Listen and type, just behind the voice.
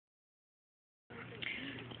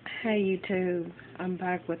Hey YouTube, I'm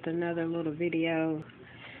back with another little video.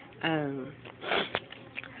 Um,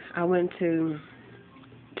 I went to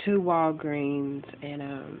two Walgreens,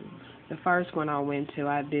 and the first one I went to,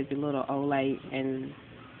 I did the little Olay and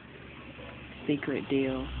secret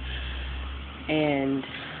deal, and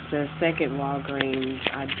the second Walgreens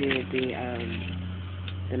I did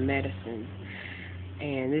the medicine,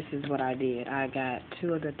 and this is what I did. I got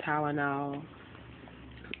two of the Tylenol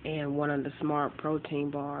and one of the Smart Protein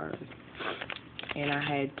bars, and I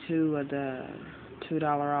had two of the $2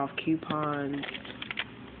 off coupons,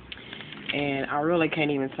 and I really can't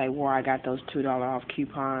even say where I got those $2 off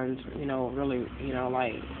coupons, really,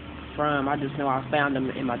 like from. I just know I found them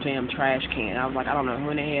in my damn trash can. I was like, I don't know who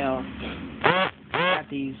in the hell got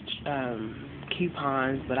these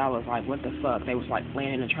coupons, but I was like, what the fuck? They was like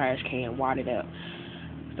laying in the trash can, wadded up.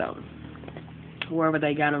 So wherever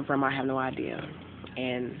they got them from, I have no idea.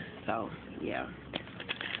 And so, yeah.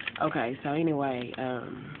 Okay, so anyway,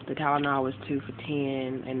 the Tylenol was 2 for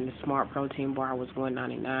 $10, and the Smart Protein bar was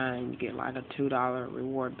 $1.99. You get like a $2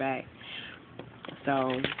 reward back.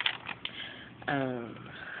 So,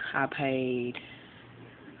 I paid,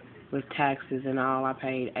 with taxes and all, I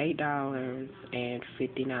paid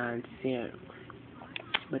 $8.59.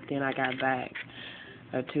 But then I got back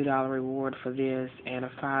a $2 reward for this and a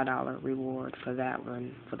 $5 reward for that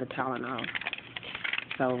one, for the Tylenol.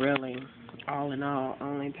 So really, all in all, I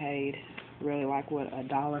only paid really like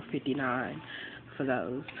 $1.59 for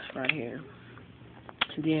those right here.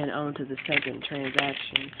 Then on to the second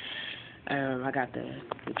transaction. I got the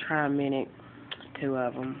Tri-Minute, two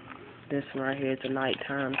of them. This one right here is a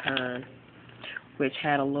nighttime kind, which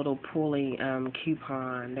had a little pulley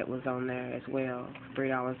coupon that was on there as well,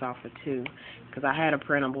 $3 off for two. Because I had a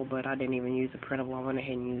printable, but I didn't even use the printable. I went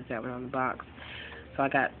ahead and used that one on the box. So I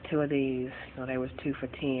got two of these. They was 2 for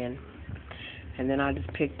 $10. And then I just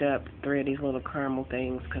picked up 3 of these little caramel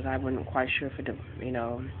things because I wasn't quite sure if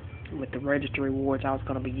with the register rewards I was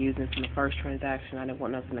going to be using from the first transaction. I didn't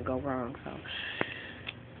want nothing to go wrong.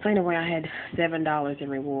 So anyway, I had $7 in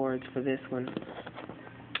rewards for this one.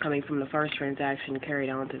 From the first transaction carried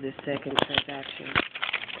on to this second transaction.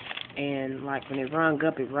 And like when it rung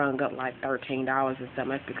up like $13 or something.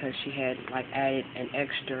 That's because she had like added an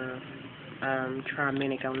extra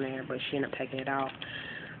Tri-Minute on there, but she ended up taking it off.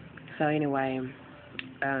 So anyway,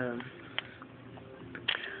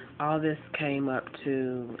 all this came up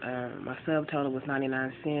to, my subtotal was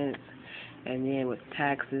 99 cents, and then with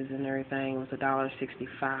taxes and everything, it was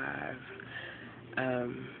 $1.65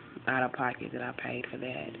 out of pocket that I paid for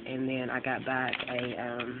that. And then I got back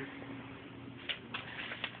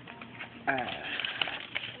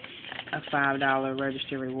a $5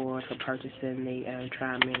 register reward for purchasing the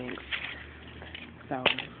Tri-Minute. So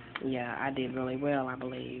yeah, I did really well, I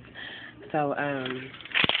believe. So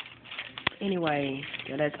anyway,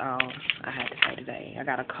 that's all I had to say today. I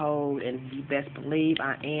got a cold, and you best believe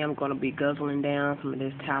I am going to be guzzling down some of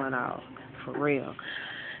this Tylenol, for real.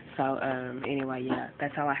 So anyway, yeah,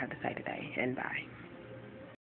 that's all I have to say today, and bye.